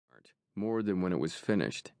art, more than when it was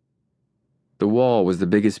finished. The wall was the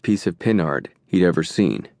biggest piece of pin art he'd ever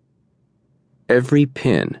seen. Every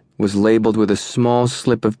pin was labeled with a small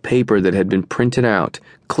slip of paper that had been printed out,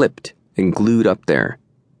 clipped, and glued up there.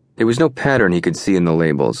 There was no pattern he could see in the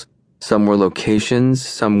labels. Some were locations,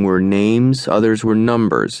 some were names, others were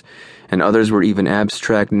numbers, and others were even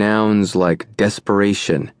abstract nouns like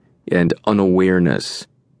desperation and unawareness.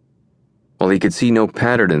 While he could see no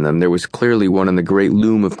pattern in them, there was clearly one in the great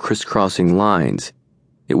loom of crisscrossing lines.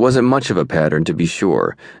 It wasn't much of a pattern, to be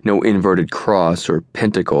sure, no inverted cross or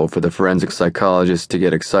pentacle for the forensic psychologist to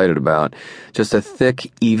get excited about, just a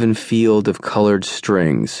thick, even field of colored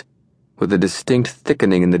strings, with a distinct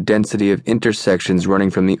thickening in the density of intersections running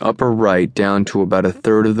from the upper right down to about a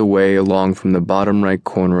third of the way along from the bottom right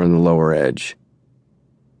corner on the lower edge.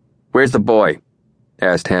 "Where's the boy?"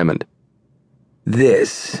 asked Hammond.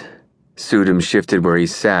 "This." Sudum shifted where he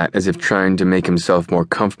sat as if trying to make himself more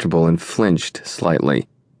comfortable and flinched slightly.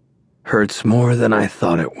 "Hurts more than I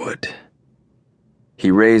thought it would."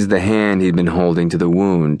 He raised the hand he'd been holding to the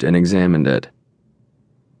wound and examined it.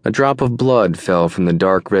 A drop of blood fell from the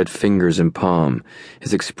dark red fingers and palm.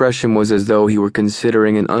 His expression was as though he were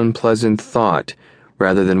considering an unpleasant thought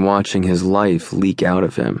rather than watching his life leak out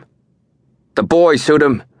of him. "The boy,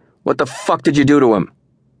 Sudum! What the fuck did you do to him?"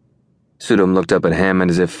 Sudum looked up at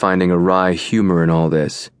Hammond as if finding a wry humor in all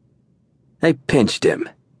this. "I pinched him.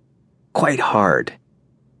 Quite hard.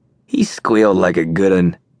 He squealed like a good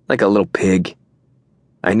un, like a little pig.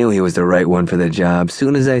 I knew he was the right one for the job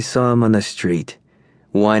soon as I saw him on the street.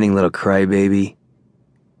 Whining little crybaby.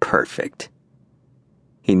 Perfect."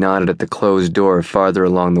 He nodded at the closed door farther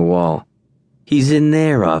along the wall. "He's in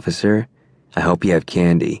there, officer. I hope you have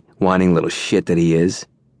candy, whining little shit that he is."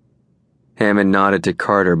 Hammond nodded to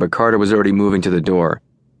Carter, but Carter was already moving to the door.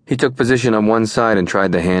 He took position on one side and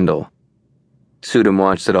tried the handle. Sudum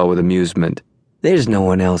watched it all with amusement. "There's no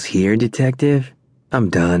one else here, Detective. I'm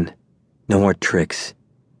done. No more tricks.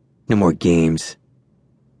 No more games."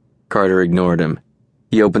 Carter ignored him.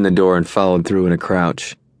 He opened the door and followed through in a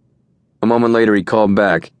crouch. A moment later he called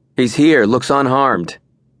back. "He's here, looks unharmed."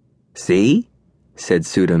 "See?" said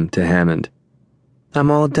Sudum to Hammond. "I'm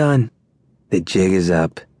all done. The jig is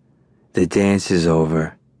up. The dance is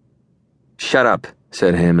over." "Shut up,"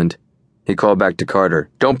 said Hammond. He called back to Carter.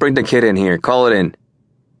 "Don't bring the kid in here. Call it in."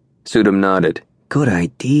 Sudum nodded. "Good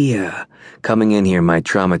idea. Coming in here might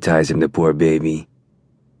traumatize him, the poor baby."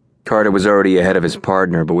 Carter was already ahead of his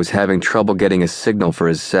partner, but was having trouble getting a signal for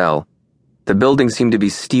his cell. The building seemed to be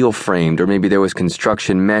steel-framed, or maybe there was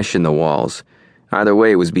construction mesh in the walls. Either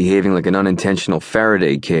way, it was behaving like an unintentional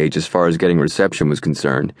Faraday cage as far as getting reception was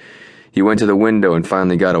concerned. He went to the window and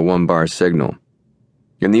finally got a one-bar signal.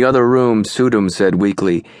 In the other room, Sudum said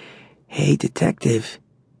weakly, "Hey, Detective,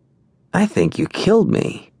 I think you killed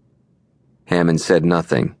me." Hammond said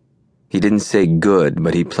nothing. He didn't say good,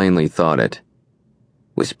 but he plainly thought it.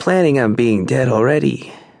 "Was planning on being dead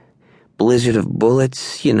already. Blizzard of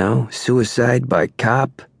bullets, suicide by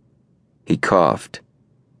cop." He coughed.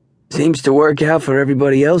 "Seems to work out for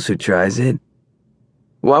everybody else who tries it.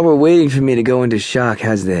 While we're waiting for me to go into shock,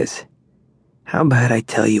 how's this? How about I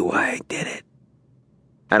tell you why I did it?"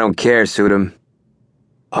 "I don't care, Sudum."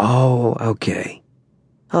 "Oh, okay.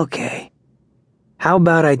 Okay. How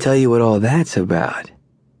about I tell you what all that's about?"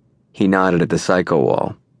 He nodded at the psycho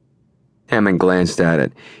wall. Hammond glanced at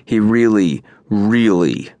it. He really,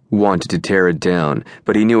 really wanted to tear it down,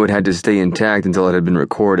 but he knew it had to stay intact until it had been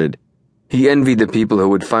recorded. He envied the people who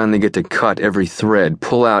would finally get to cut every thread,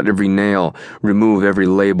 pull out every nail, remove every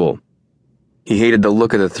label. He hated the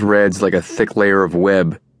look of the threads like a thick layer of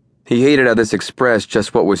web. He hated how this expressed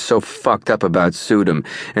just what was so fucked up about Sudum,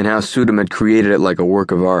 and how Sudum had created it like a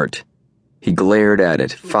work of art. He glared at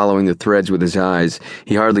it, following the threads with his eyes.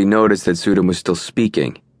 He hardly noticed that Sudum was still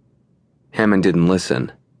speaking. Hammond didn't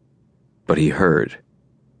listen, but he heard.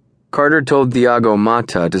 Carter told Thiago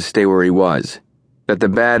Mata to stay where he was, that the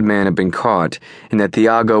bad man had been caught, and that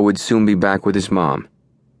Thiago would soon be back with his mom.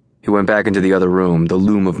 He went back into the other room, the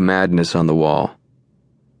loom of madness on the wall.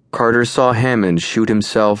 Carter saw Hammond shoot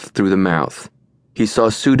himself through the mouth. He saw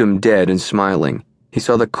Sudum dead and smiling. He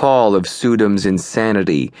saw the call of Sudum's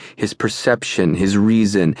insanity, his perception, his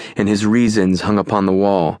reason, and his reasons hung upon the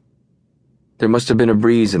wall. There must have been a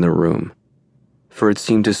breeze in the room, for it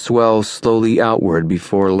seemed to swell slowly outward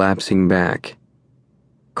before lapsing back.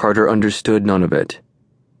 Carter understood none of it,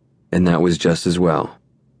 and that was just as well.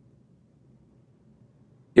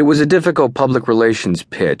 It was a difficult public relations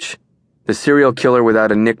pitch. The serial killer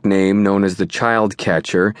without a nickname, known as the Child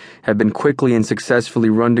Catcher, had been quickly and successfully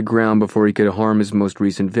run to ground before he could harm his most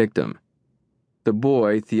recent victim. The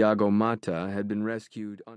boy, Thiago Mata, had been rescued